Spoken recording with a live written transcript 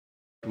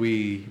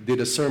We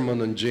did a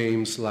sermon on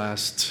James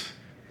last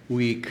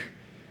week,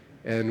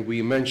 and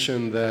we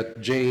mentioned that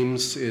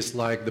James is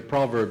like the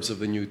Proverbs of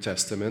the New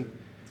Testament.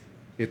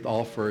 It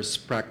offers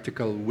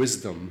practical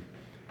wisdom,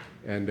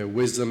 and the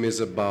wisdom is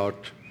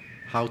about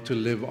how to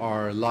live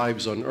our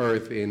lives on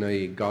earth in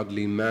a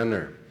godly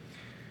manner.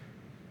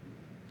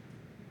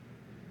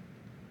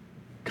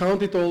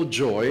 Count it all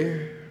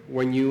joy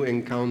when you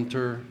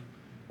encounter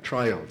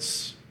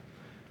trials.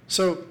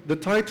 So the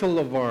title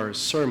of our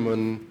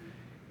sermon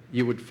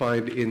you would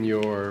find in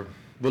your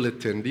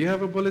bulletin. Do you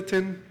have a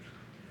bulletin?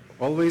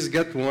 Always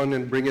get one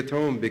and bring it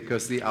home,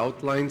 because the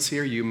outlines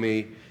here you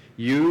may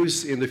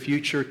use in the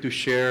future to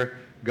share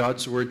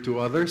God's word to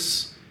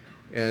others,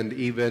 and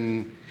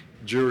even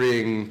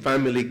during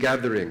family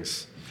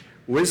gatherings.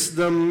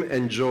 Wisdom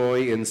and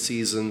joy in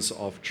seasons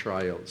of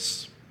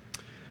trials.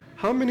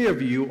 How many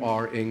of you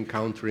are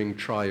encountering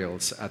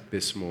trials at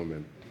this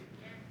moment?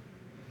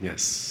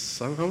 Yes.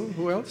 Somehow,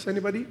 who else?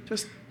 Anybody?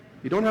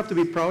 You don't have to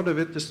be proud of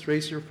it, just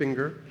raise your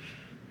finger.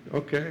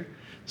 Okay.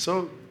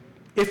 So,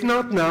 if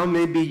not now,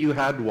 maybe you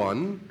had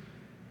one.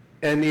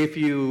 And if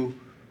you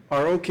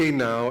are okay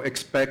now,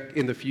 expect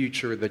in the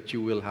future that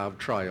you will have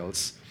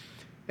trials.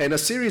 And a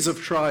series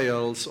of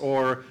trials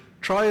or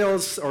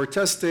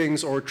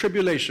testings or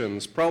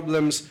tribulations,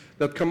 problems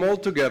that come all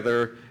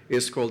together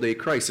is called a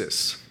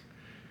crisis.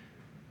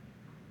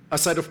 A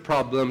set of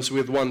problems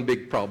with one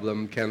big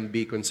problem can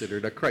be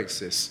considered a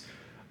crisis.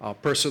 A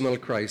personal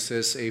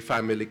crisis, a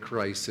family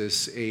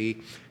crisis,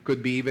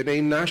 could be even a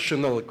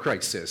national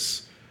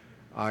crisis.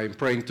 I'm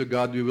praying to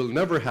God we will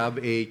never have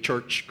a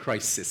church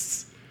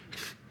crisis.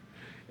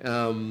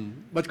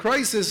 But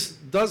crisis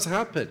does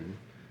happen.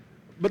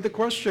 But the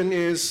question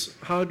is,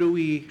 how do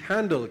we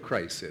handle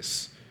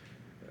crisis?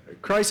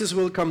 Crisis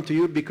will come to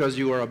you because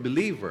you are a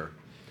believer.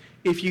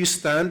 If you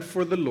stand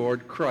for the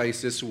Lord,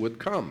 crisis would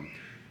come.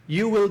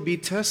 You will be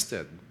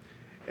tested.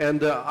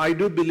 And I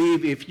do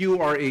believe if you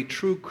are a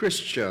true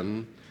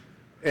Christian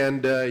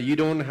and you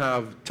don't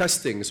have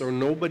testings or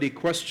nobody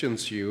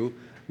questions you,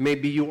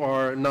 maybe you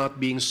are not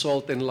being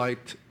salt and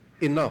light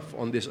enough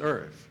on this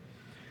earth.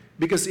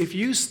 Because if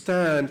you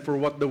stand for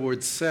what the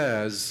Word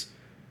says,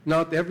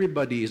 not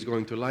everybody is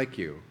going to like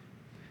you.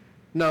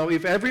 Now,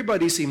 if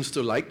everybody seems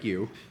to like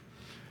you,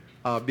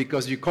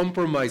 because you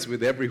compromise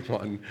with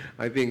everyone,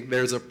 I think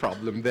there's a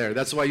problem there.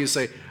 That's why you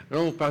say,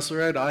 no,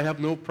 Pastor Ed, I have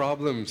no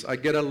problems. I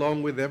get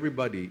along with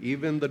everybody,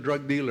 even the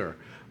drug dealer.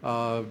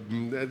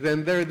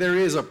 Then there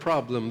is a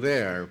problem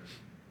there.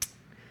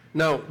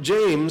 Now,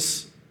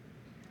 James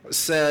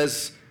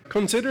says,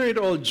 consider it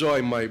all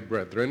joy, my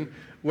brethren,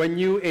 when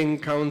you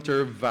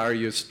encounter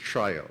various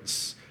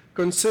trials.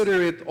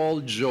 Consider it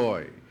all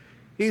joy.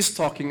 He's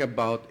talking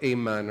about a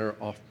manner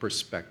of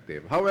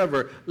perspective.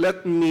 However,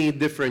 let me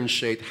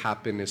differentiate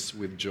happiness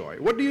with joy.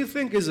 What do you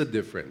think is the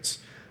difference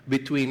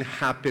between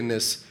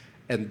happiness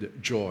and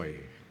joy?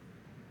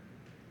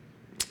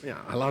 Yeah,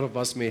 a lot of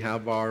us may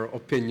have our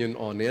opinion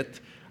on it,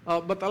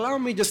 but allow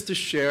me just to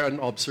share an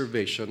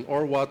observation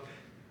or what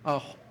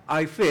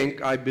I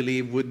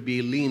believe would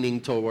be leaning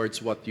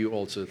towards what you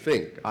also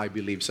think. I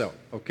believe so,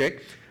 okay?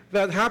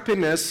 That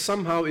happiness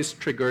somehow is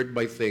triggered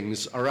by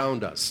things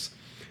around us.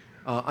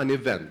 An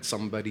event,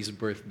 somebody's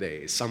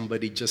birthday,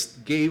 somebody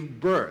just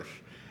gave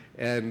birth,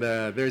 and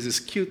there's this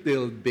cute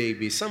little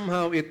baby.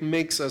 Somehow it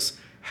makes us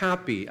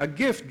happy. A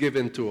gift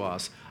given to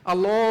us. A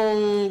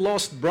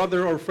long-lost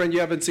brother or friend you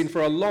haven't seen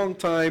for a long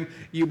time,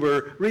 you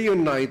were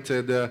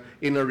reunited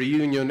in a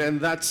reunion, and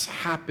that's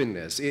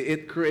happiness.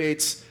 It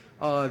creates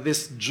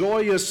this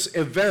joyous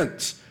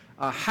event,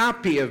 a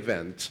happy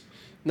event.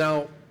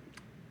 Now,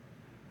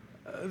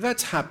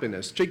 that's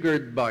happiness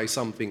triggered by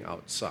something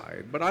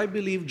outside. But I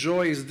believe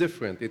joy is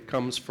different. It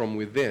comes from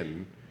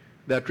within.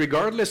 That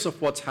regardless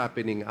of what's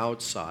happening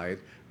outside,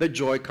 the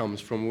joy comes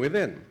from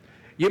within.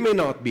 You may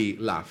not be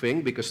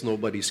laughing because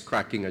nobody's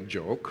cracking a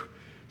joke,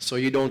 so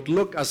you don't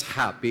look as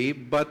happy,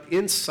 but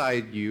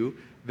inside you,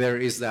 there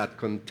is that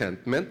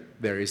contentment,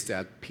 there is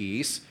that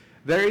peace,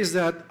 there is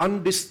that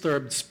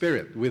undisturbed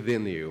spirit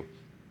within you.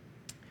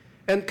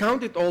 And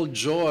count it all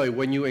joy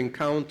when you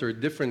encounter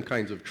different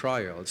kinds of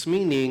trials,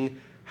 meaning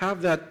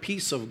have that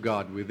peace of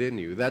God within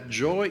you, that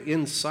joy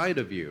inside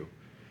of you.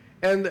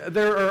 And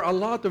there are a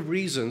lot of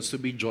reasons to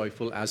be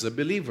joyful as a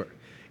believer.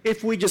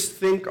 If we just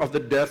think of the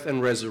death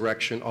and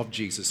resurrection of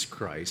Jesus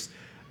Christ,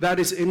 that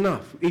is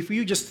enough. If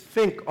you just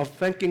think of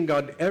thanking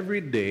God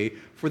every day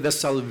for the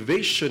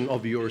salvation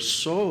of your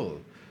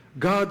soul,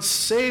 God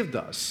saved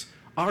us.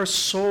 Our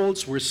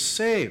souls were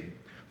saved.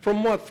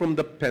 From what? From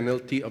the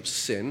penalty of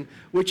sin,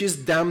 which is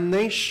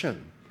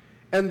damnation.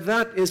 And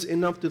that is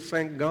enough to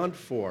thank God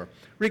for,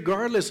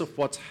 regardless of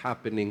what's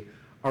happening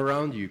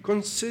around you.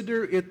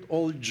 Consider it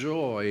all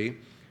joy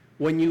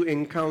when you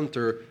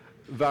encounter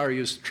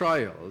various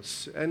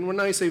trials. And when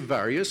I say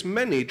various,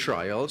 many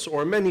trials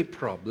or many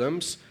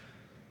problems,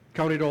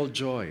 count it all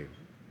joy.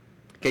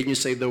 Can you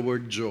say the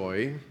word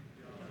joy?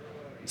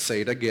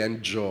 Say it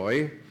again,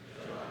 joy.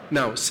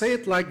 Now, say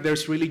it like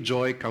there's really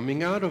joy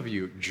coming out of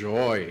you.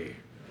 Joy.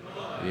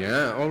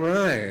 Yeah, all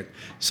right.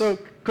 So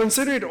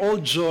Consider it all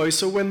joy.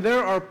 So when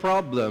there are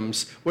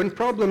problems, when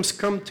problems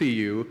come to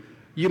you,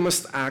 you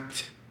must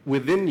act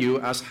within you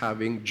as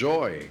having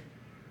joy.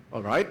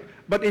 All right?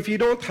 But if you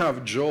don't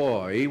have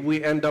joy,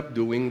 we end up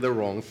doing the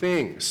wrong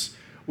things.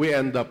 We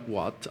end up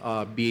what?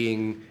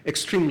 Being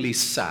extremely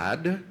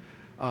sad,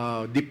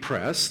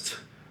 depressed.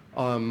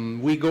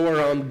 We go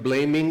around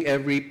blaming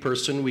every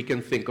person we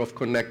can think of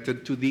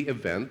connected to the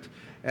event,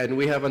 and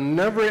we have a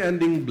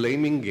never-ending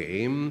blaming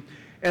game.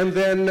 And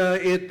then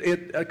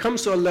it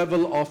comes to a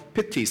level of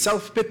pity,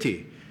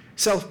 self-pity.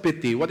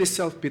 Self-pity. What is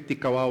self-pity?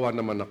 Kawawa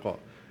naman ako.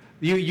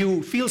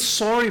 You feel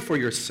sorry for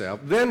yourself.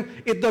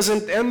 Then it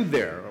doesn't end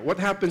there. What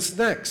happens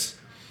next?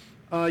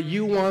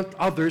 You want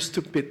others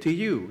to pity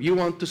you. You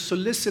want to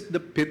solicit the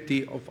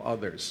pity of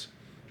others.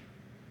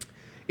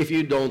 If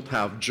you don't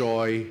have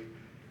joy,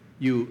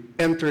 you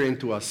enter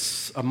into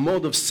a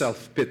mode of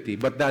self-pity,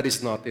 but that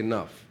is not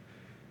enough.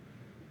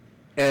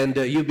 And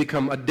you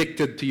become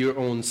addicted to your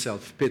own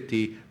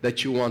self-pity,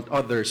 that you want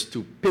others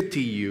to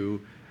pity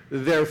you.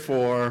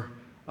 Therefore,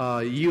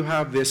 you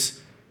have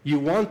this, you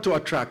want to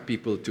attract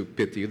people to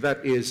pity.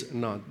 That is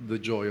not the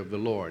joy of the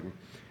Lord.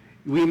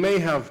 We may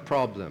have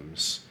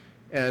problems,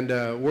 and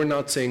we're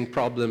not saying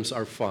problems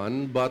are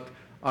fun, but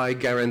I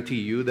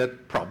guarantee you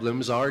that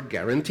problems are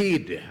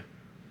guaranteed.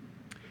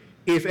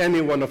 If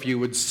any one of you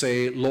would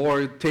say,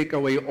 Lord, take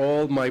away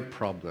all my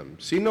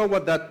problems, you know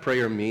what that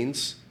prayer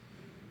means?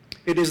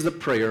 It is the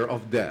prayer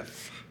of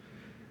death.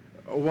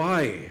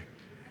 Why?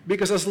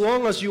 Because as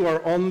long as you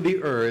are on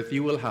the earth,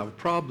 you will have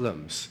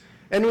problems.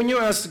 And when you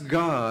ask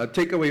God,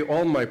 take away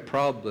all my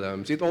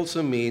problems, it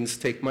also means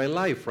take my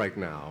life right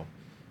now.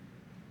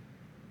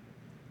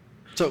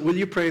 So will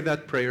you pray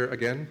that prayer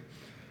again?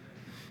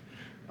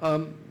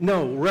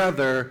 No,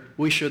 rather,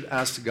 we should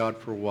ask God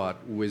for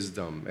what?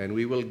 Wisdom. And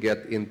we will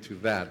get into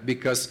that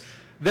because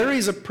there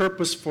is a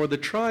purpose for the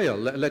trial.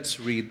 Let's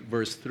read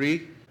verse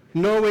 3.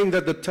 Knowing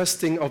that the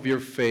testing of your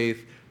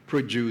faith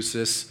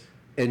produces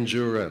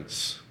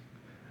endurance.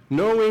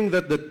 Knowing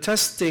that the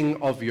testing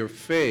of your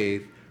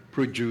faith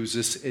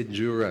produces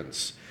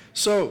endurance.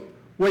 So,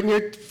 when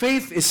your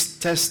faith is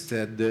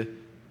tested,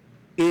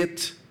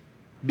 it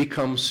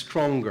becomes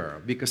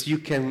stronger because you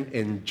can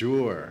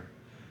endure.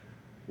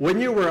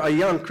 When you were a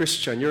young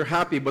Christian, you're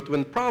happy, but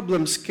when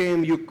problems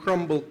came, you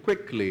crumble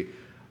quickly.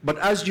 But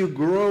as you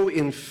grow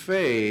in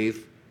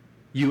faith,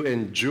 you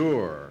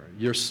endure,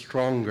 you're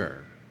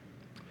stronger.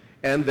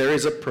 And there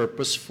is a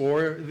purpose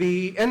for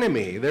the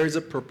enemy. There is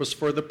a purpose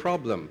for the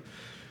problem.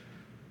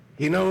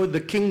 You know, the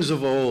kings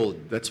of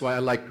old, that's why I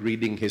like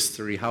reading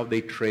history, how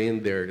they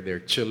trained their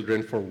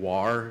children for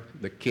war.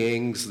 The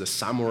kings, the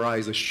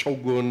samurais, the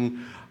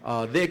shogun,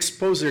 they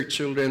expose their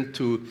children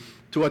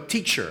to a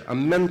teacher, a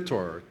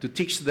mentor, to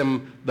teach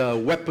them the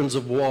weapons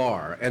of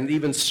war and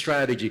even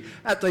strategy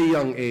at a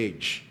young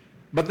age.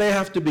 But they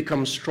have to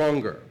become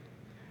stronger.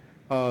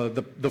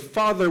 The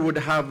father would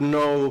have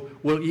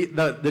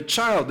the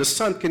child, the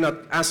son cannot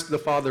ask the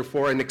father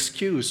for an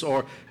excuse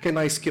or can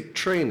I skip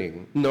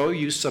training? No,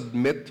 you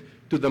submit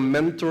to the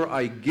mentor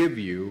I give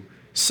you,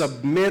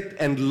 submit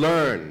and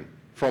learn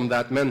from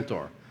that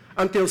mentor.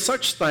 Until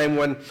such time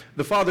when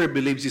the father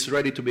believes he's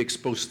ready to be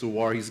exposed to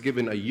war, he's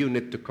given a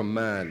unit to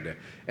command,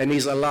 and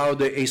he's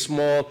allowed a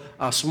small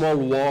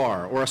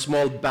war or a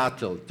small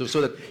battle so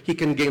that he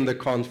can gain the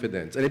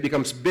confidence. And it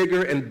becomes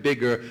bigger and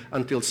bigger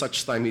until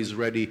such time he's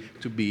ready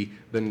to be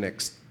the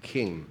next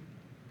king.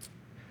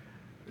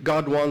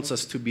 God wants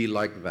us to be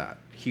like that.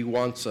 He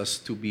wants us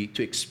to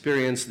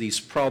experience these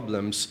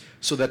problems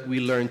so that we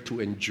learn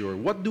to endure.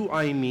 What do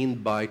I mean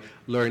by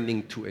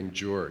learning to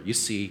endure? You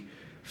see,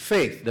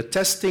 faith, the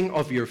testing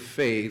of your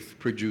faith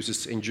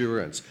produces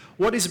endurance.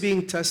 What is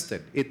being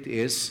tested? It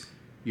is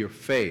your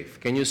faith.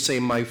 Can you say,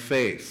 my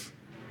faith?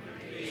 My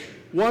faith.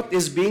 What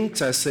is being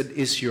tested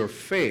is your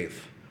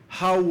faith,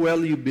 how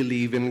well you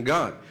believe in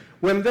God.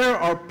 When there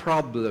are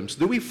problems,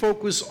 do we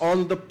focus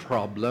on the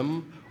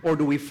problem or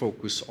do we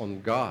focus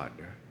on God?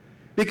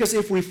 Because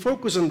if we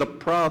focus on the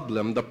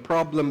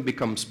problem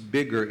becomes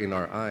bigger in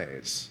our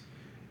eyes.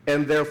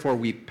 And therefore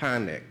we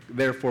panic.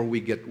 Therefore we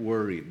get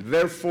worried.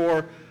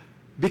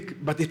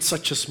 But it's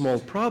such a small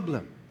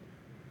problem.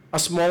 A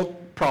small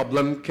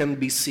problem can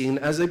be seen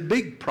as a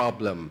big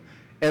problem,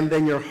 and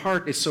then your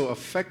heart is so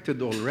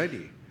affected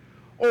already.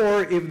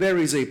 Or if there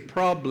is a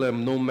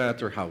problem, no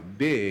matter how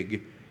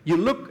big, you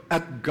look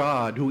at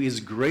God who is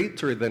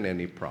greater than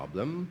any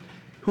problem,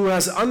 who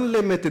has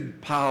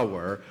unlimited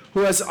power,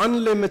 who has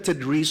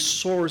unlimited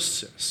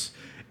resources,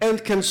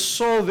 and can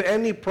solve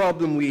any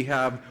problem we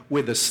have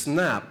with a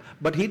snap.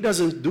 But he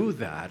doesn't do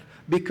that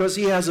because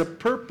he has a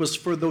purpose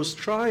for those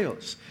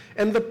trials.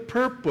 And the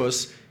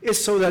purpose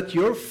is so that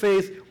your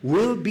faith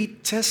will be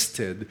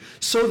tested,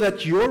 so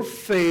that your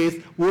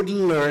faith would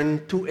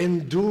learn to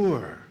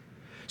endure.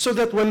 So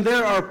that when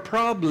there are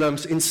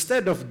problems,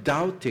 instead of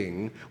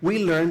doubting,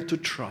 we learn to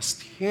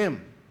trust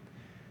him.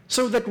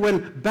 So that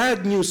when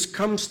bad news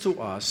comes to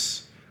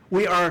us,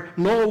 We are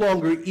no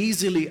longer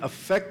easily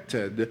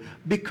affected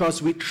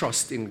because we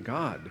trust in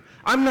God.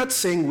 I'm not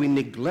saying we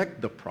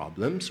neglect the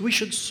problems. We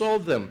should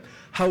solve them.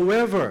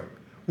 However,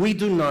 we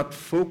do not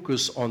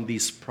focus on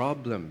these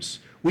problems.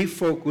 We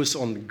focus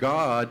on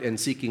God and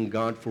seeking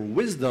God for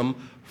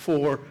wisdom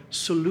for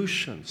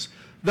solutions.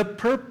 The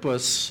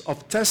purpose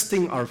of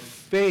testing our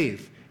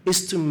faith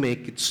is to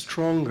make it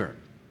stronger.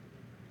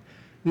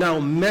 Now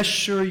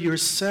measure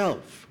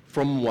yourself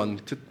from 1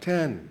 to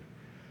 10.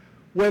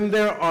 When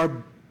there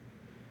are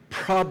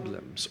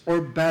problems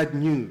or bad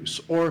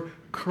news or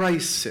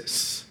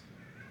crisis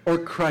or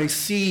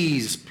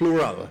crises,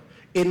 plural,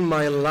 in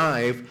my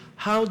life,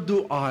 how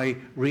do I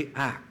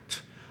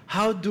react?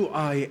 How do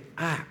I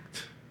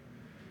act?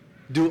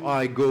 Do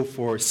I go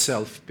for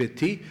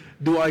self-pity?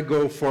 Do I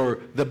go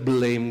for the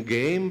blame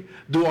game?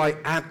 Do I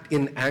act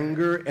in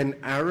anger and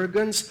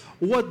arrogance?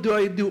 What do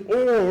I do?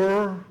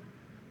 Or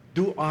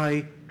do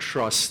I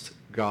trust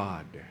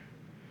God?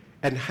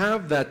 And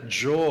have that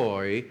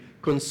joy,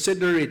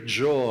 consider it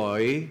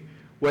joy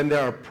when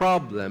there are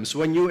problems,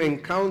 when you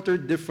encounter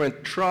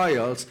different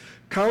trials,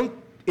 count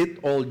it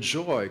all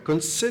joy.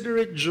 Consider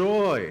it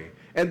joy.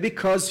 And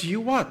because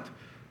you what?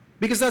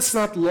 Because that's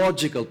not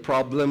logical.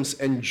 Problems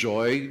and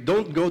joy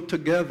don't go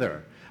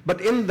together. But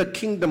in the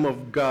kingdom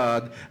of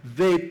God,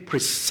 they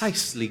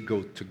precisely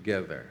go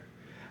together.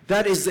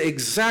 That is the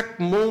exact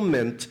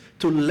moment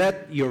to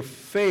let your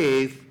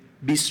faith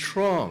be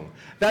strong.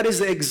 That is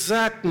the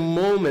exact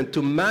moment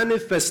to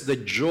manifest the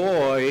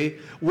joy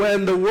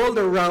when the world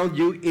around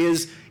you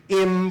is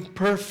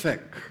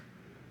imperfect.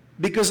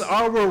 Because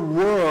our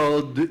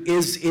world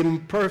is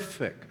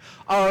imperfect.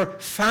 Our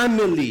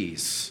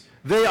families,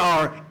 they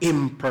are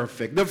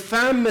imperfect. The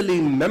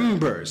family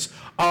members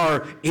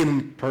are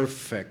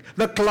imperfect.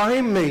 The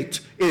climate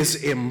is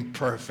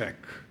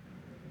imperfect.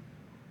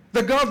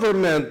 The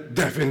government,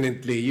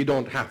 definitely, you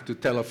don't have to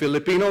tell a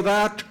Filipino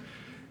that.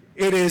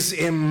 It is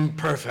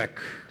imperfect.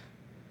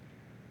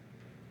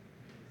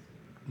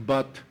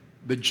 But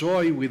the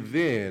joy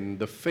within,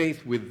 the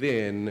faith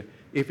within,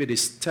 if it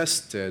is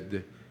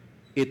tested,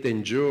 it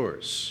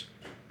endures.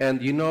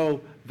 And you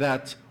know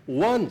that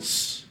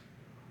once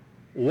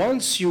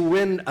you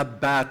win a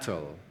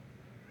battle,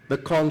 the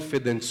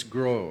confidence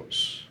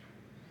grows.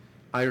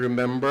 I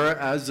remember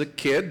as a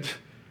kid,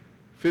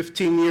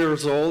 15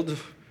 years old,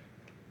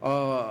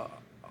 I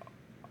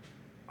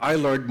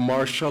learned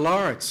martial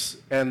arts.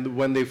 And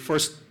when they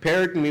first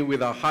paired me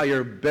with a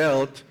higher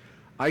belt,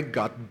 I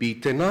got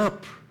beaten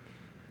up.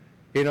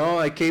 You know,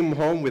 I came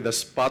home with a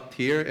spot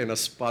here and a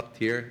spot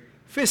here,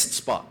 fist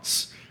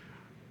spots.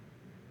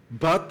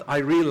 But I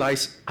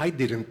realized I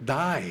didn't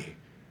die.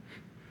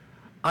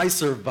 I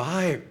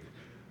survived.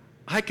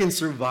 I can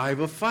survive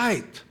a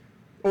fight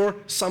or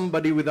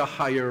somebody with a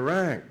higher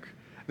rank.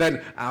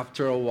 Then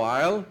after a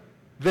while,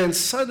 then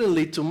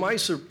suddenly to my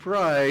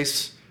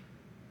surprise,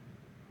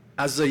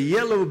 as a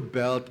yellow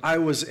belt, I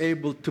was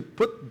able to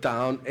put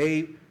down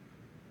a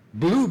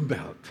blue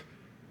belt.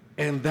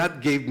 And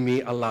that gave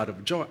me a lot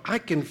of joy. I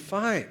can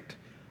fight.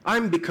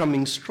 I'm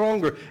becoming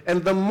stronger.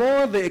 And the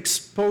more they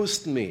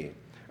exposed me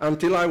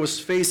until I was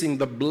facing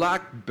the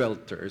black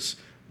belters,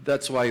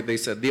 that's why they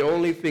said the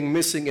only thing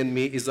missing in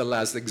me is the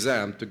last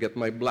exam to get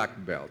my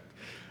black belt.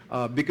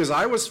 Because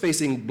I was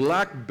facing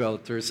black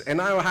belters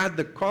and I had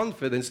the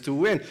confidence to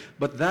win.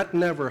 But that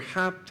never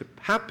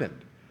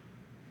happened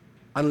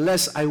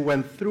unless I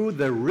went through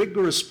the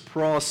rigorous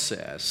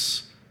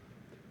process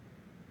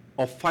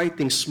of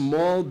fighting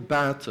small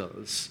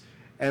battles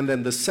and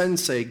then the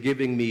sensei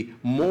giving me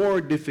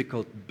more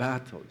difficult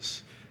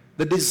battles.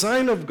 The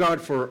design of God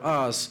for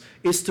us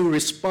is to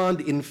respond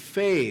in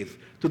faith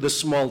to the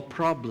small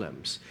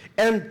problems,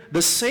 and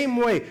the same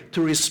way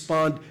to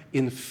respond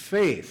in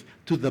faith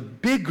to the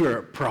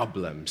bigger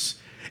problems,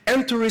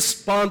 and to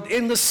respond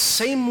in the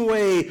same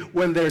way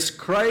when there's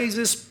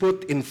crisis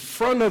put in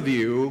front of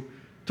you,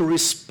 to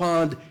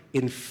respond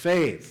in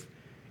faith.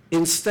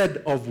 Instead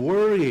of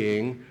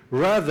worrying,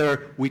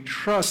 rather we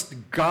trust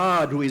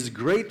God who is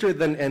greater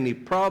than any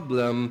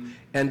problem,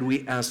 and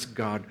we ask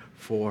God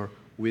for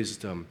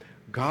wisdom.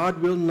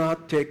 God will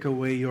not take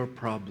away your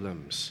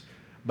problems,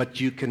 but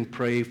you can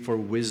pray for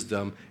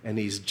wisdom, and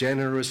He's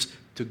generous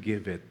to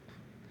give it.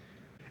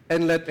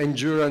 And let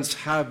endurance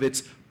have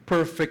its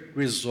perfect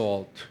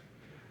result,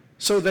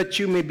 so that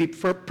you may be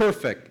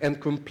perfect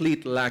and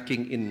complete,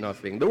 lacking in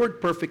nothing. The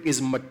word perfect is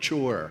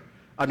mature,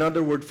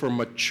 another word for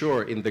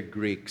mature in the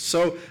Greek.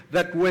 So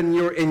that when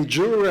your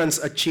endurance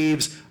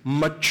achieves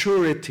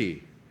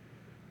maturity,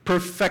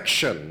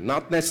 perfection,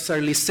 not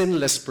necessarily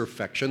sinless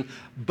perfection,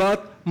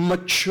 but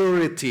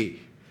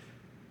maturity.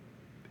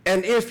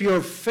 And if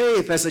your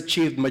faith has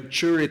achieved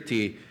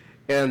maturity,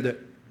 and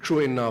true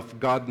enough,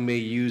 God may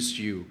use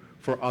you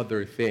for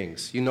other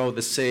things. You know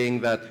the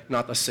saying that,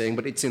 not a saying,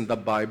 but it's in the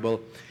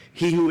Bible,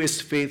 he who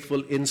is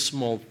faithful in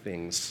small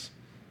things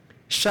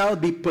shall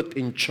be put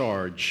in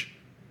charge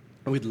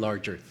with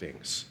larger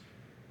things.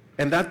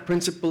 And that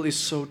principle is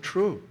so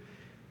true.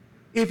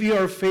 If you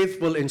are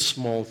faithful in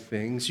small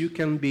things, you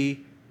can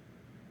be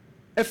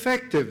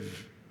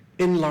effective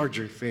in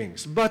larger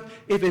things. But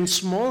if in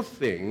small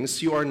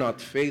things you are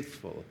not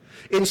faithful,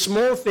 in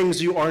small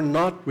things you are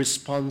not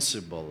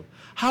responsible,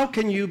 how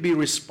can you be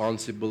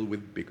responsible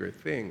with bigger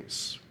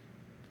things?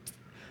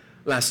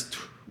 Last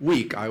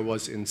week I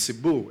was in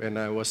Cebu, and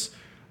I was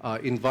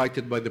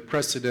invited by the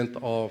president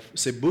of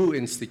Cebu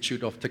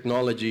Institute of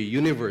Technology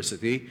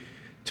University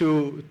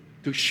to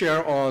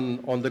share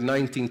on the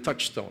 19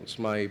 Touchstones,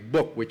 my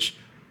book, which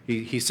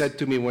he said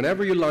to me,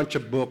 whenever you launch a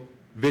book,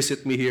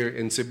 visit me here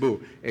in Cebu,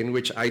 in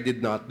which I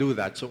did not do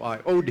that, so I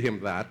owed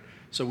him that.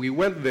 So we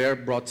went there,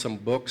 brought some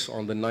books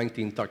on the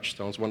 19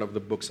 Touchstones, one of the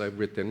books I've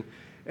written,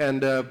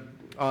 and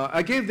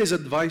I gave this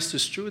advice to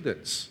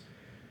students.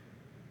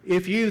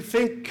 If you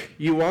think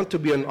you want to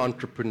be an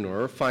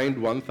entrepreneur,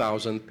 find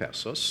 1,000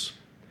 pesos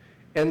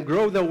and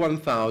grow the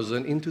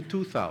 1,000 into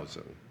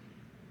 2,000.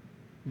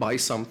 Buy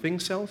something,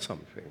 sell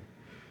something.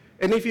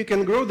 And if you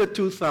can grow the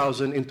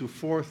 2,000 into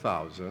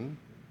 4,000,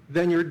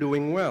 then you're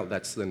doing well.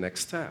 That's the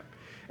next step.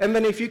 And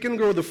then if you can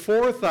grow the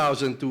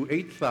 4,000 to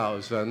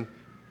 8,000,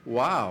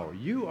 wow,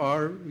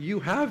 you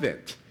have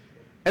it.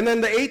 And then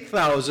the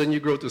 8,000,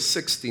 you grow to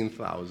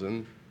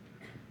 16,000.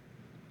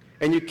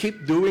 And you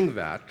keep doing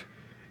that,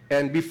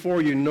 and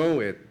before you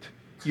know it,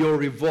 you're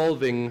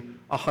revolving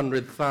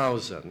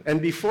 100,000.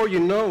 And before you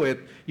know it,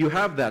 you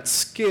have that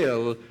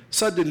skill.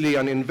 Suddenly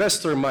an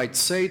investor might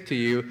say to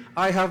you,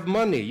 I have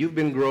money. You've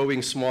been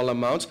growing small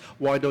amounts.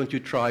 Why don't you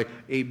try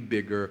a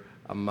bigger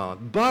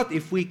amount? But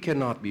if we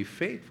cannot be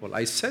faithful,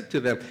 I said to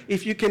them,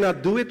 if you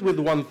cannot do it with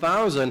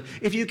 1,000,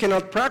 if you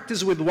cannot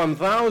practice with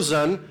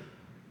 1,000,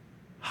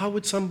 how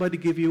would somebody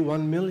give you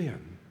 1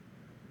 million?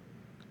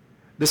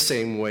 The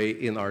same way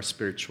in our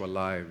spiritual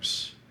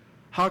lives.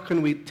 How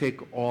can we take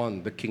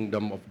on the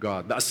kingdom of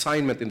God, the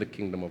assignment in the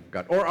kingdom of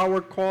God, or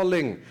our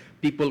calling?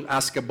 People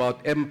ask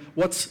about,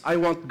 I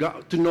want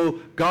God to know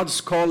God's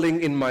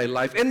calling in my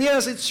life. And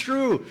yes, it's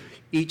true.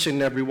 Each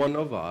and every one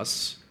of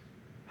us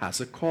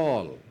has a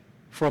call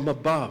from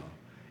above,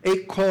 a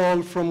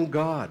call from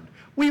God.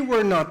 We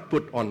were not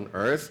put on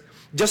earth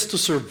just to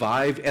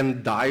survive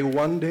and die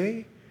one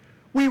day.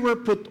 We were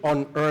put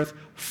on earth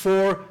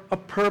for a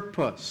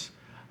purpose.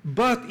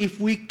 But if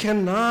we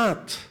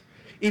cannot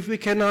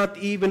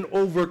even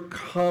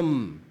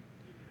overcome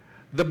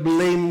the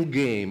blame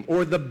game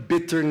or the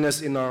bitterness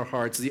in our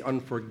hearts, the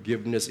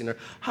unforgiveness in our,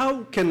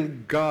 how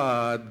can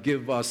God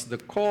give us the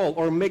call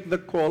or make the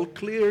call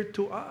clear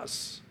to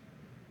us?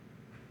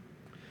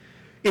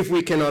 If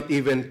we cannot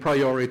even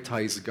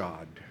prioritize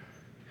God,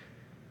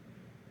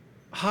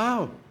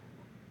 how?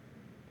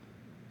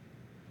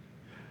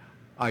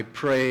 I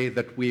pray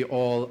that we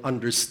all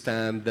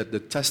understand that the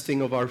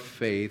testing of our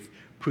faith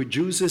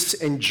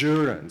produces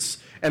endurance,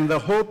 and the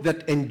hope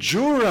that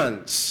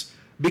endurance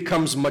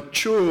becomes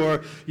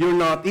mature. You're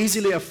not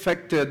easily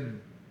affected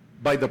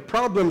by the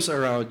problems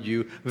around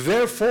you.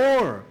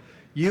 Therefore,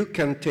 you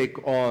can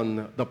take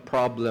on the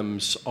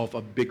problems of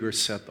a bigger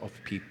set of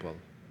people.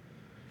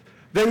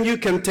 Then you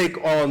can take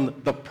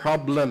on the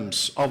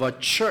problems of a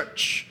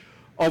church,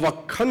 of a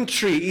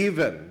country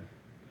even.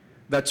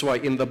 That's why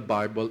in the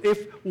Bible,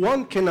 if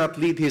one cannot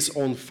lead his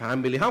own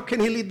family, how can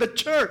he lead the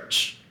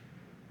church?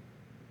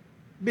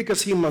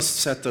 Because he must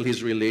settle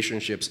his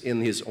relationships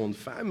in his own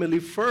family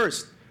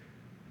first.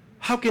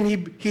 How can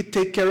he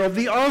take care of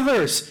the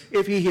others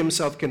if he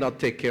himself cannot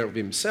take care of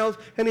himself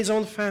and his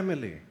own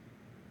family?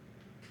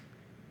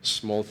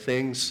 Small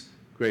things,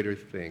 greater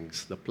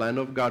things. The plan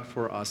of God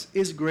for us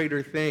is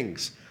greater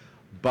things.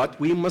 But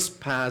we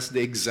must pass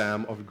the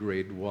exam of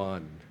grade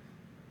 1,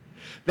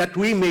 that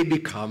we may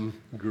become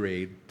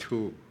grade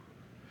 2.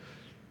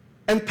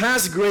 And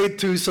pass grade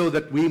 2 so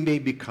that we may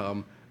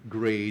become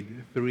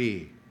grade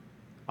 3.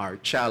 Our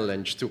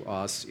challenge to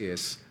us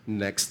is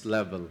next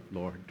level,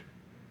 Lord.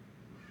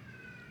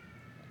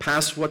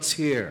 Pass what's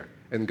here,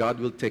 and God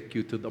will take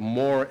you to the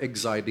more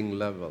exciting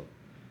level.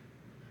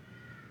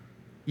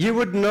 You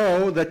would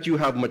know that you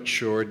have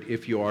matured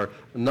if you are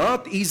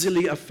not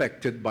easily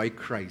affected by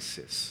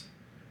crisis,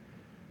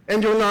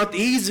 and you're not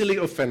easily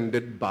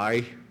offended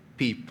by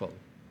people.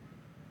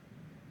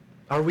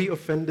 Are we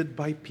offended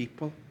by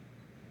people?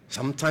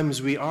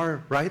 Sometimes we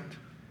are, right?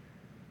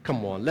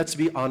 Come on, let's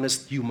be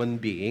honest human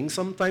beings.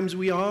 Sometimes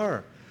we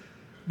are.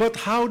 But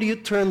how do you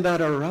turn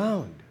that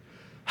around?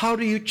 How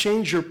do you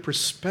change your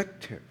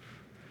perspective?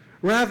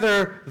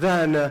 Rather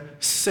than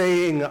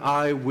saying,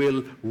 I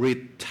will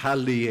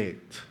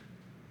retaliate,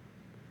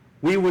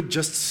 we would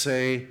just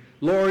say,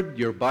 Lord,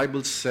 your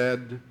Bible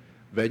said,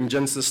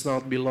 vengeance does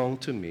not belong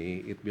to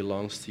me, it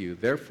belongs to you.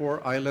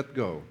 Therefore, I let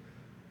go.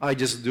 I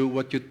just do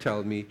what you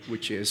tell me,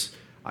 which is,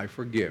 I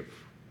forgive.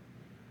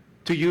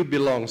 To you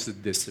belongs the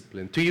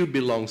discipline. To you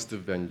belongs the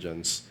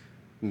vengeance,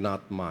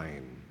 not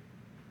mine.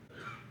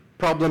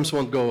 Problems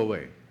won't go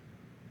away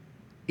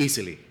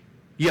easily.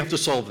 You have to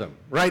solve them,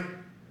 right?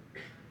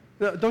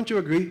 Don't you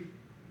agree?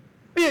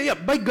 Yeah,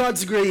 by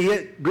God's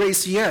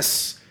grace,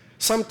 yes.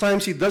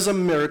 Sometimes he does a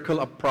miracle,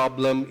 a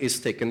problem is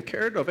taken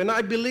care of, and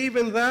I believe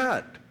in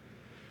that.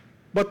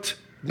 But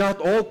Not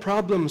all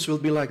problems will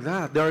be like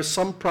that. There are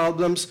some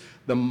problems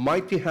the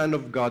mighty hand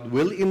of God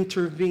will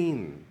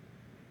intervene,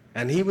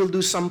 and He will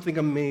do something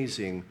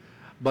amazing.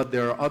 But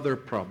there are other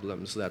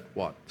problems that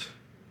what?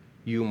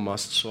 You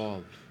must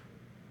solve.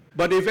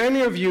 But if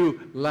any of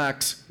you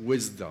lacks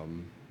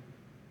wisdom,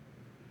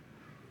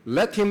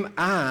 let him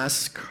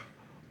ask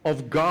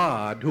of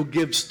God, who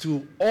gives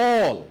to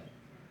all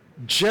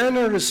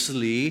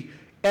generously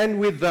and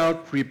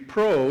without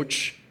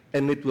reproach,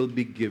 and it will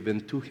be given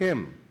to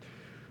him.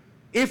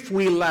 If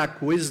we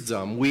lack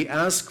wisdom, we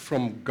ask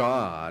from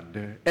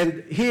God.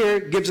 And here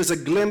gives us a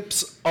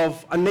glimpse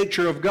of a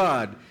nature of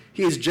God.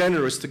 He is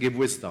generous to give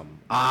wisdom.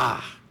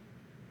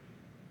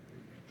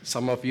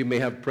 Some of you may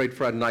have prayed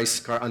for a nice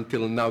car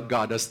until now.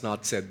 God has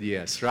not said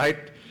yes, right?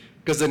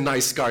 Because the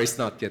nice car is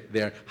not yet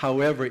there.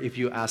 However, if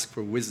you ask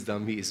for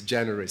wisdom, He is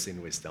generous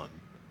in wisdom.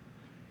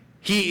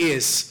 He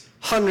is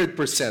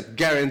 100%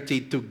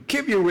 guaranteed to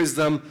give you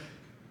wisdom,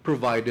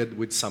 provided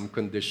with some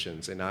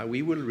conditions. And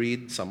we will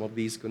read some of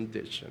these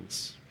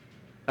conditions.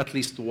 At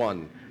least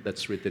one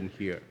that's written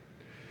here.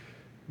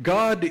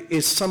 God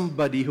is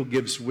somebody who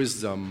gives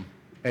wisdom,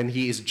 and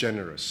He is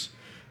generous.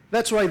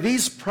 That's why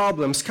these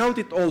problems, count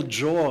it all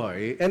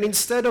joy, and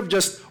instead of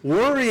just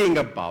worrying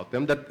about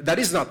them, that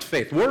is not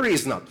faith. Worry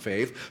is not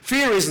faith.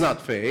 Fear is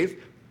not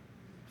faith.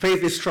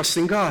 Faith is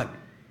trusting God.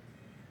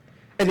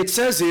 And it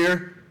says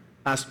here,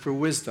 ask for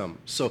wisdom.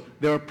 So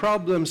there are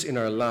problems in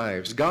our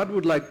lives. God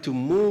would like to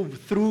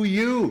move through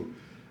you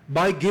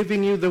by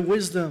giving you the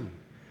wisdom.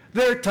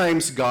 There are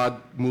times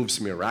God moves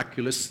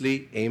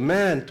miraculously.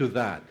 Amen to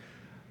that.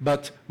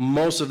 But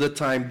most of the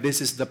time, this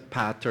is the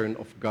pattern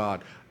of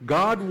God.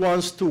 God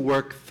wants to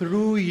work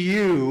through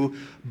you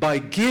by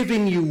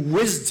giving you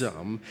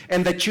wisdom,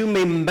 and that you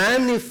may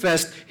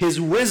manifest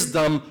His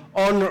wisdom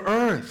on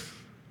earth.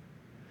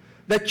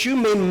 That you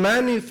may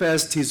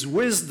manifest His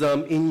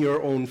wisdom in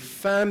your own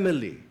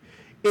family,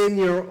 in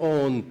your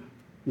own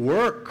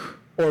work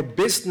or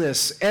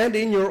business, and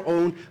in your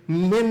own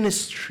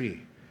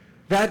ministry.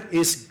 That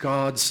is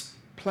God's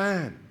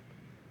plan.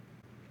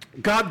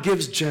 God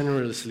gives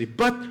generously,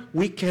 but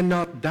we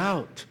cannot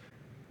doubt.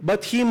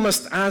 But he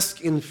must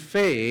ask in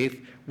faith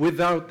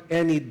without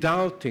any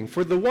doubting.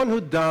 For the one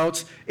who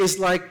doubts is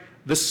like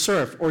the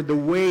surf or the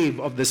wave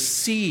of the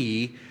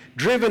sea,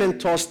 driven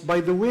and tossed by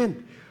the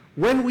wind.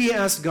 When we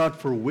ask God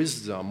for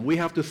wisdom, we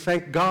have to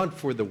thank God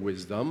for the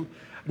wisdom,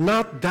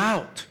 not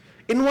doubt.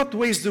 In what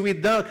ways do we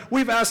doubt?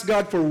 We've asked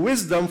God for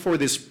wisdom for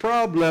this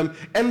problem,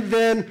 and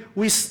then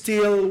we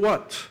still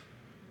what?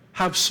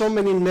 Have so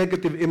many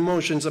negative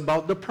emotions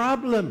about the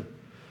problem.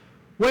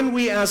 When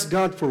we ask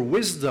God for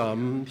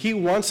wisdom, He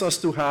wants us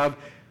to have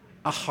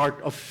a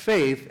heart of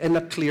faith and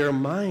a clear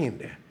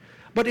mind.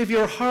 But if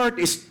your heart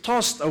is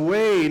tossed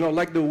away,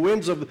 like the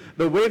waves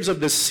of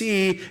the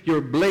sea,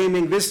 you're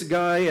blaming this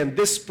guy and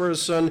this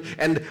person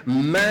and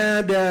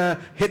mad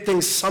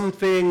hitting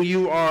something,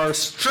 you are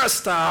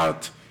stressed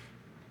out.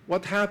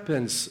 What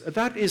happens?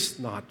 That is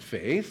not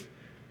faith.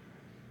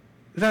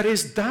 That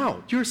is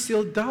doubt. You're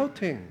still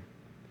doubting.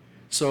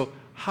 So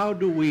how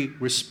do we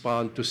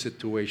respond to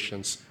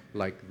situations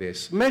like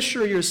this?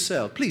 Measure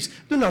yourself. Please,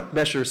 do not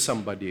measure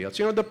somebody else.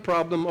 The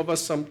problem of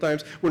us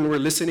sometimes when we're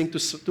listening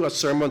to a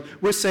sermon,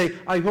 we say,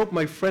 I hope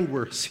my friend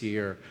was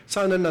here.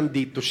 Sana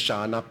nandito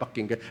siya,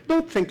 napakinggan.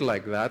 Don't think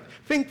like that.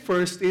 Think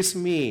first is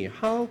me.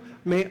 How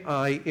may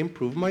I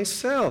improve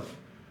myself?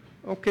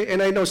 Okay,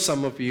 and I know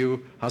some of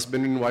you,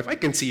 husband and wife, I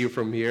can see you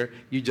from here.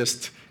 You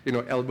just,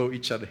 elbow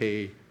each other.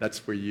 Hey, that's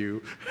for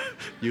you.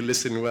 You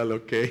listen well,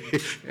 okay?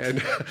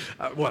 And,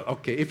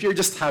 okay, if you're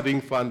just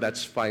having fun,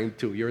 that's fine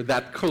too. You're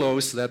that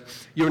close that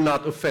you're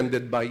not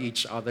offended by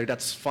each other.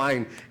 That's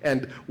fine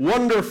and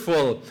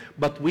wonderful,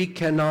 but we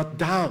cannot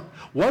doubt.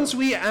 Once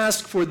we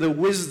ask for the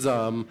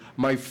wisdom,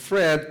 my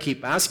friend,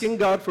 keep asking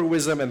God for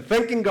wisdom and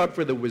thanking God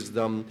for the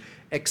wisdom.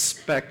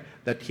 Expect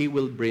that He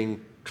will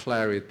bring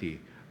clarity.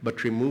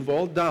 But remove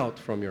all doubt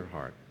from your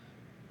heart.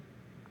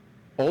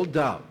 All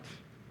doubt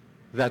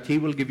that He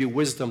will give you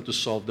wisdom to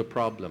solve the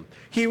problem.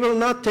 He will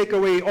not take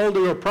away all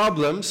your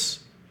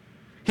problems.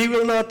 He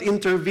will not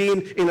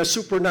intervene in a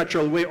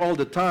supernatural way all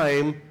the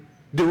time,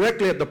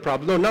 directly at the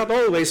problem. No, not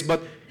always,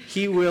 but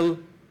He will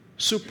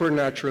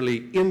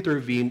supernaturally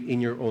intervene in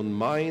your own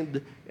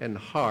mind and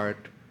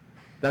heart.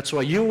 That's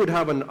why you would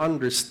have an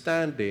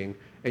understanding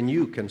and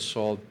you can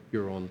solve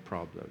your own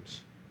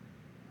problems.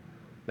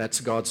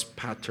 That's God's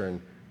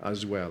pattern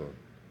as well.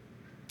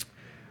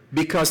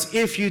 Because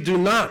if you do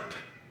not,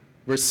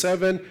 verse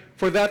 7,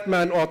 for that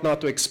man ought not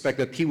to expect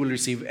that he will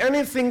receive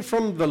anything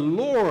from the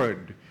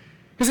Lord.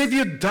 Because if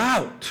you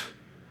doubt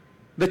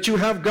that you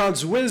have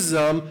God's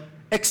wisdom,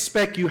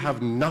 expect you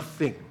have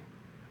nothing.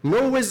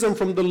 No wisdom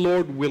from the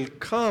Lord will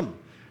come.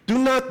 Do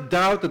not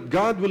doubt that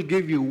God will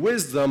give you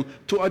wisdom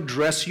to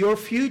address your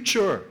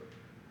future.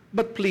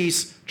 But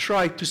please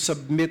try to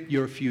submit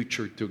your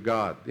future to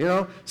God.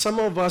 Some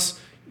of us,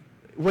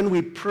 when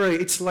we pray,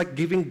 it's like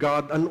giving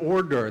God an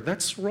order.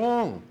 That's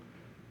wrong.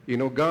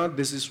 God,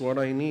 this is what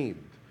I need.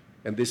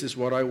 And this is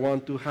what I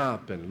want to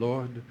happen,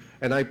 Lord.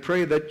 And I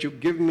pray that you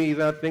give me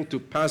that thing to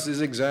pass this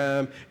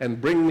exam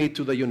and bring me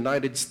to the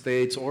United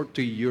States or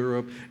to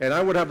Europe. And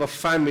I would have a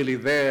family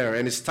there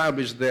and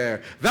established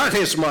there. That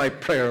is my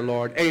prayer,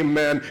 Lord.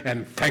 Amen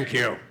and thank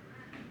you.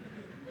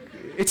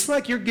 It's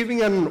like you're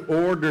giving an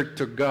order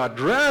to God.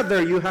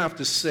 Rather, you have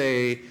to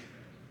say,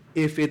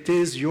 if it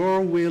is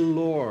your will,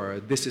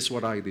 Lord, this is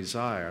what I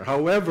desire.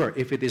 However,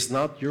 if it is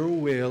not your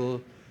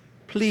will,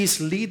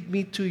 please lead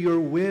me to your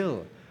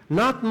will.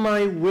 Not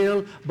my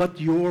will,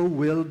 but your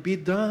will be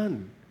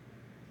done.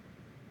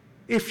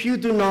 If you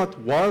do not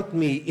want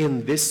me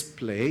in this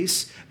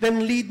place,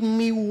 then lead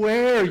me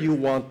where you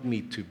want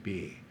me to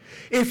be.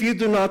 If you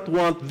do not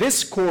want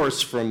this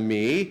course from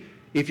me,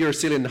 if you're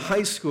still in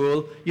high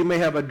school, you may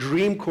have a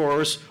dream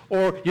course,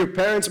 or your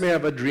parents may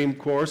have a dream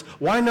course.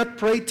 Why not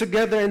pray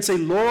together and say,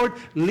 Lord,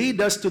 lead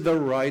us to the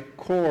right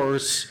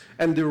course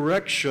and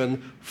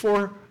direction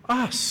for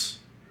us?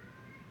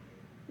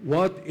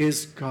 What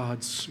is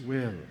God's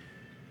will?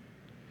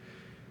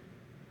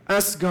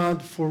 Ask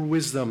God for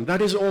wisdom.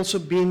 That is also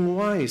being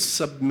wise,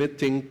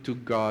 submitting to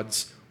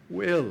God's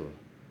will.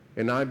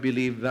 And I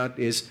believe that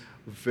is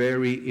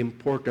very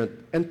important.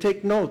 And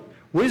take note,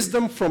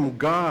 wisdom from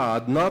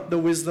God, not the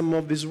wisdom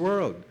of this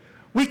world.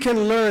 We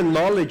can learn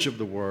knowledge of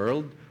the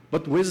world,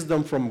 but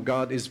wisdom from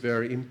God is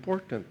very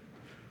important.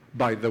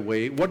 By the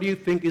way, what do you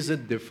think is the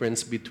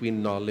difference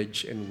between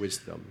knowledge and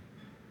wisdom?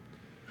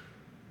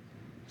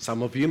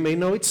 Some of you may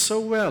know it so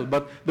well,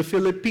 but the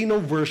Filipino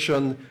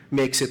version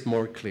makes it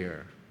more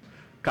clear.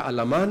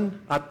 Kaalaman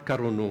at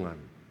karunungan.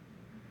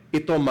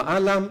 Ito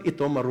maalam,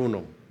 ito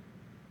marunong.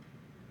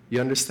 You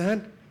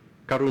understand?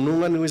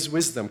 Karunungan is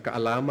wisdom.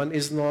 Kaalaman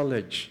is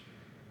knowledge.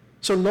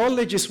 So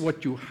knowledge is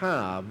what you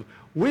have.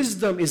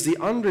 Wisdom is the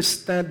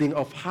understanding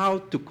of how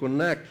to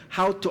connect,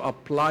 how to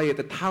apply it,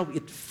 and how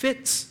it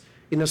fits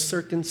in a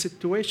certain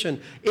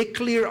situation. A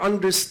clear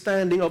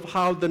understanding of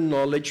how the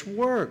knowledge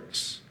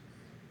works.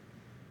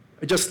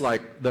 Just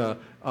like the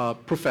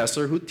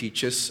professor who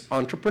teaches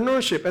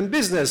entrepreneurship and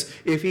business.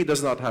 If he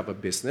does not have a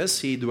business,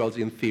 he dwells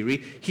in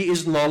theory, he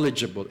is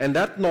knowledgeable. And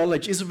that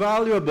knowledge is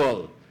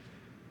valuable.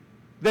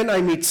 Then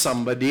I meet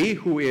somebody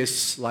who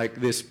is like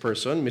this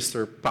person,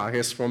 Mr.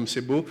 Pajes from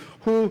Cebu,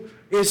 who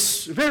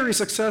is very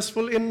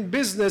successful in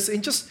business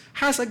and just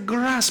has a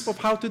grasp of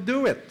how to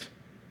do it.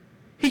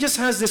 He just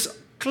has this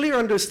clear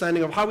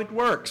understanding of how it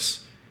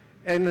works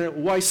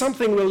and why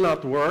something will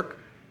not work,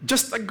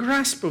 just a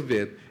grasp of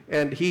it.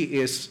 And he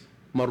is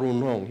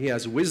marunong. He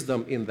has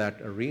wisdom in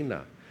that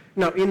arena.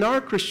 Now, in our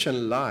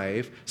Christian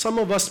life, some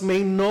of us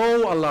may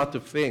know a lot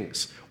of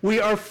things. We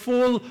are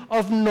full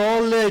of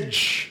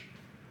knowledge.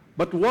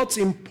 But what's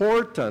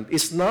important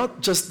is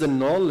not just the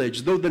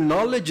knowledge, though the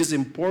knowledge is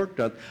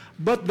important,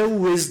 but the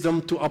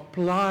wisdom to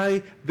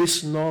apply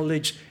this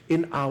knowledge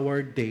in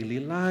our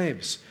daily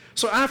lives.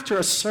 So after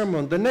a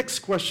sermon, the next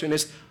question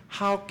is,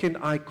 how can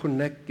I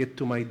connect it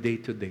to my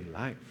day-to-day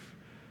life?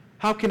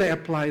 How can I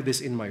apply this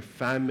in my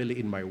family,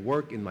 in my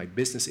work, in my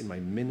business, in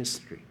my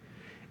ministry?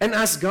 And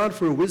ask God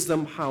for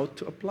wisdom how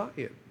to apply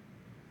it.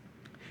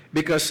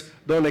 Because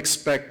don't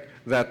expect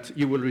that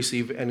you will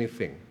receive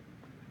anything.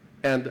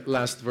 And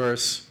last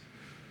verse,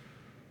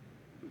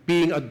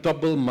 being a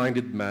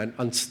double-minded man,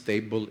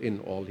 unstable in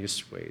all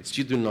his ways.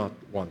 You do not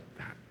want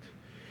that.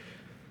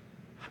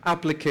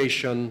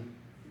 Application,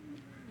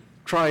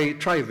 try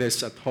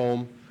this at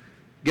home.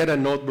 Get a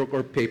notebook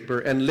or paper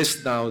and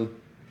list down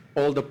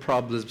all the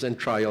problems and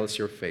trials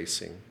you're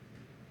facing.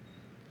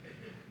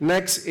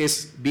 Next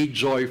is be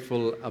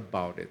joyful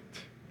about it.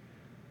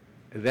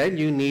 Then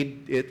you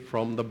need it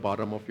from the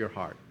bottom of your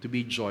heart to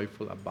be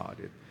joyful about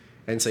it.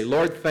 And say,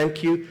 Lord,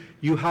 thank you.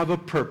 You have a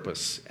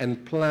purpose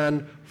and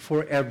plan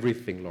for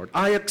everything, Lord.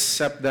 I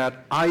accept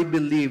that. I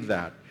believe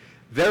that.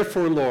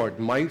 Therefore, Lord,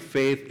 my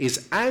faith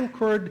is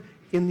anchored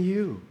in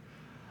you.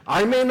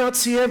 I may not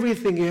see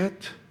everything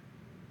yet,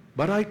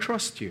 but I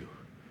trust you.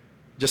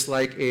 Just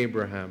like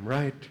Abraham,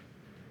 right?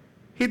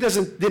 He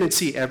didn't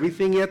see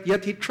everything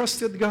yet he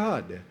trusted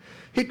God.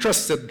 He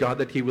trusted God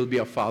that he will be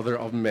a father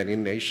of many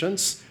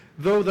nations,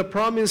 though the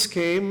promise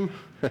came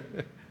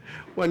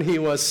when he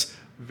was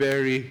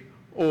very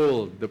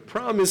old. The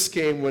promise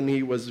came when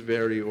he was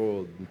very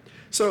old.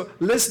 So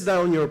list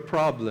down your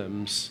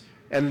problems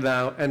and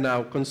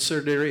now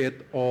consider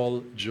it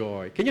all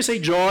joy. Can you say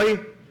joy?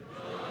 Joy.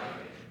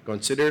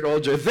 Consider it all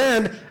joy.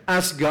 Then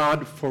ask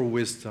God for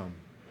wisdom.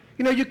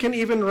 You know, you can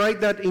even write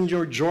that in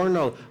your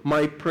journal.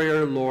 My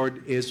prayer,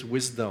 Lord, is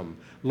wisdom.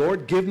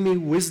 Lord, give me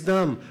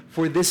wisdom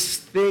for this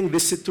thing,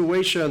 this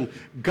situation.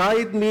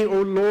 Guide me,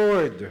 O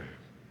Lord.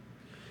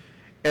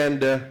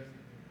 And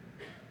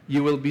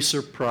you will be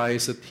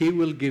surprised that he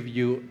will give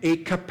you a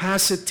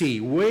capacity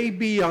way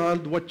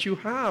beyond what you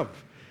have.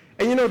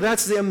 And you know,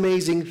 that's the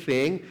amazing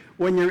thing.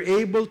 When you're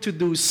able to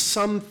do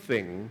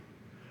something,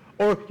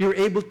 or you're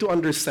able to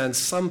understand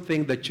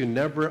something that you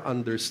never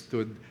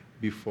understood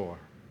before.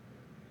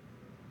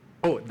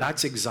 Oh,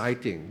 that's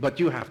exciting, but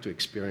you have to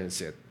experience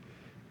it.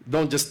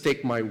 Don't just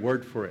take my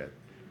word for it.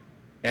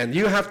 And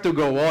you have to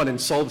go on and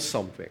solve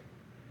something.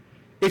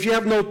 If you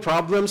have no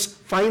problems,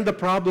 find the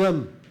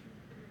problem.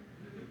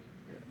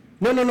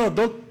 No,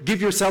 don't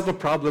give yourself a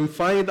problem.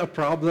 Find a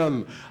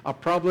problem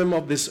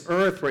of this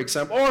earth, for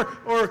example,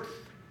 or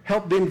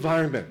help the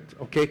environment,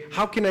 okay?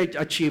 How can I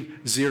achieve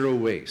zero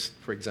waste,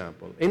 for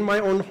example? In my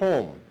own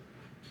home,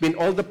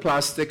 all the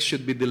plastics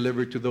should be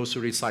delivered to those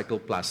who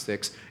recycle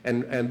plastics,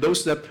 and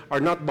those that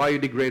are not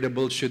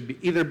biodegradable should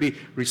either be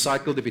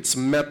recycled if it's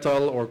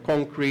metal or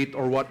concrete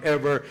or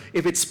whatever.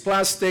 If it's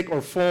plastic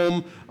or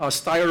foam,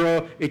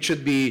 styro, it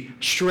should be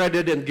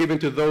shredded and given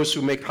to those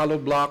who make hollow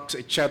blocks,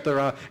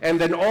 etc.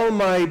 And then all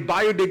my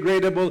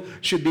biodegradable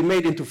should be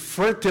made into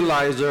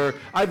fertilizer.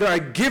 Either I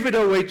give it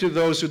away to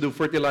those who do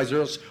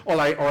fertilizers, or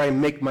I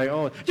make my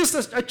own. Just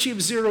to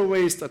achieve zero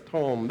waste at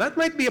home. That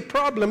might be a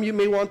problem you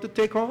may want to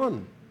take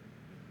on.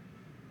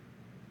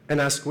 And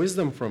ask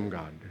wisdom from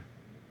God.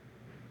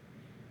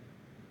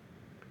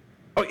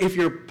 Oh, if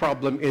your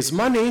problem is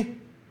money,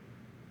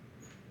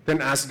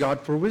 then ask God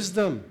for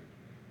wisdom.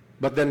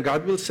 But then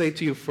God will say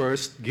to you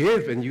first,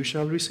 give and you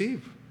shall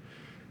receive.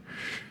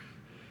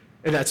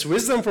 And that's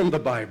wisdom from the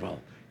Bible.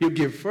 You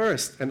give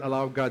first and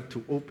allow God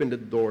to open the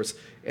doors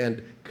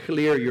and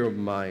clear your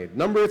mind.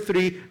 Number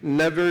 3,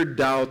 never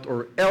doubt,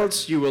 or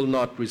else you will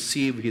not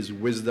receive his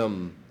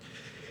wisdom.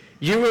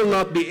 You will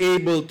not be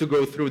able to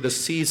go through the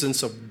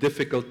seasons of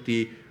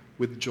difficulty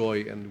with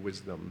joy and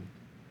wisdom.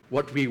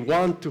 What we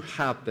want to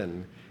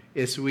happen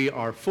is we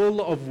are full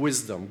of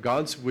wisdom,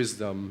 God's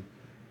wisdom,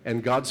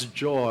 and God's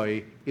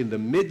joy in the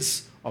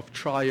midst of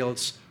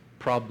trials,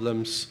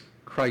 problems,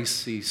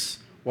 crises,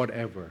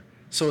 whatever.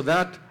 So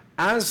that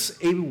as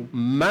a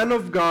man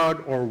of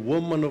God or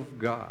woman of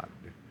God,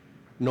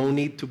 no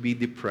need to be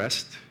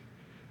depressed,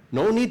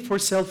 no need for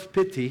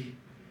self-pity,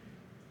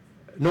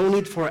 no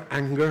need for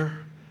anger,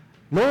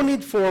 no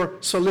need for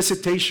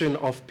solicitation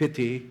of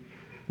pity.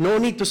 No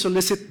need to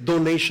solicit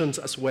donations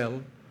as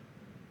well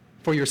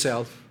for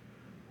yourself.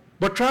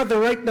 But rather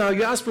right now,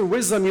 you ask for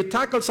wisdom, you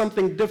tackle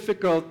something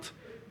difficult,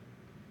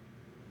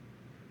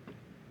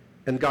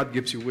 and God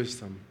gives you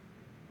wisdom.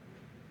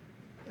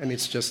 And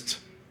it's just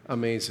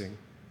amazing.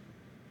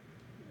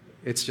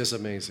 It's just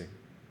amazing.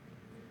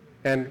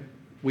 And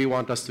we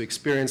want us to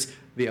experience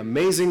the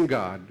amazing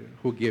God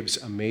who gives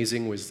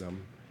amazing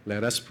wisdom.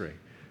 Let us pray.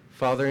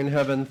 Father in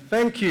heaven,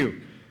 thank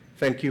you.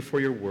 Thank you for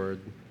your word.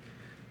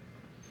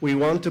 We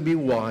want to be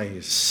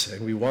wise,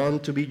 and we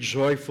want to be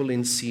joyful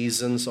in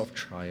seasons of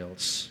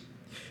trials.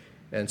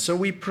 And so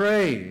we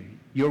pray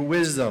your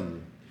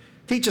wisdom.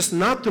 Teach us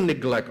not to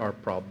neglect our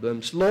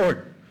problems.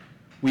 Lord,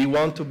 we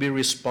want to be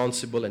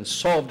responsible and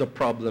solve the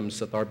problems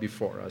that are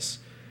before us.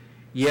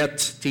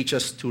 Yet teach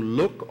us to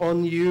look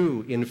on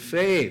you in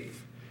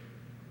faith,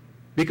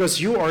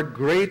 because you are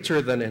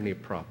greater than any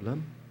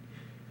problem.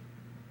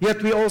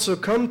 Yet we also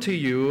come to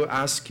you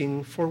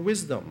asking for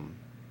wisdom,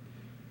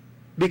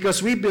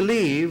 because we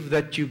believe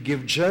that you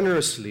give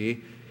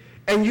generously,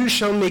 and you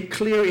shall make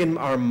clear in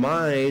our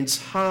minds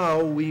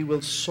how we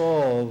will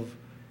solve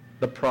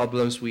the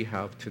problems we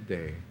have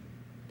today,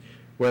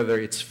 whether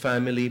it's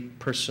family,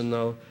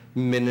 personal,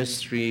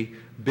 ministry,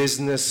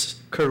 business,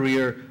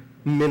 career,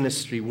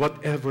 ministry,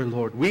 whatever,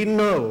 Lord. We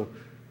know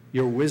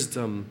your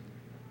wisdom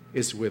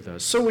is with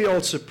us. So we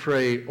also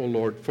pray, O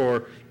Lord,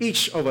 for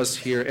each of us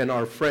here and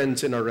our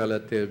friends and our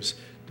relatives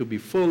to be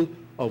full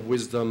of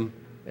wisdom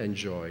and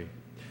joy.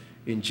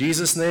 In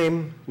Jesus'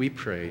 name we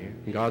pray.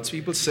 God's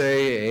people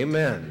say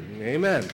amen. Amen.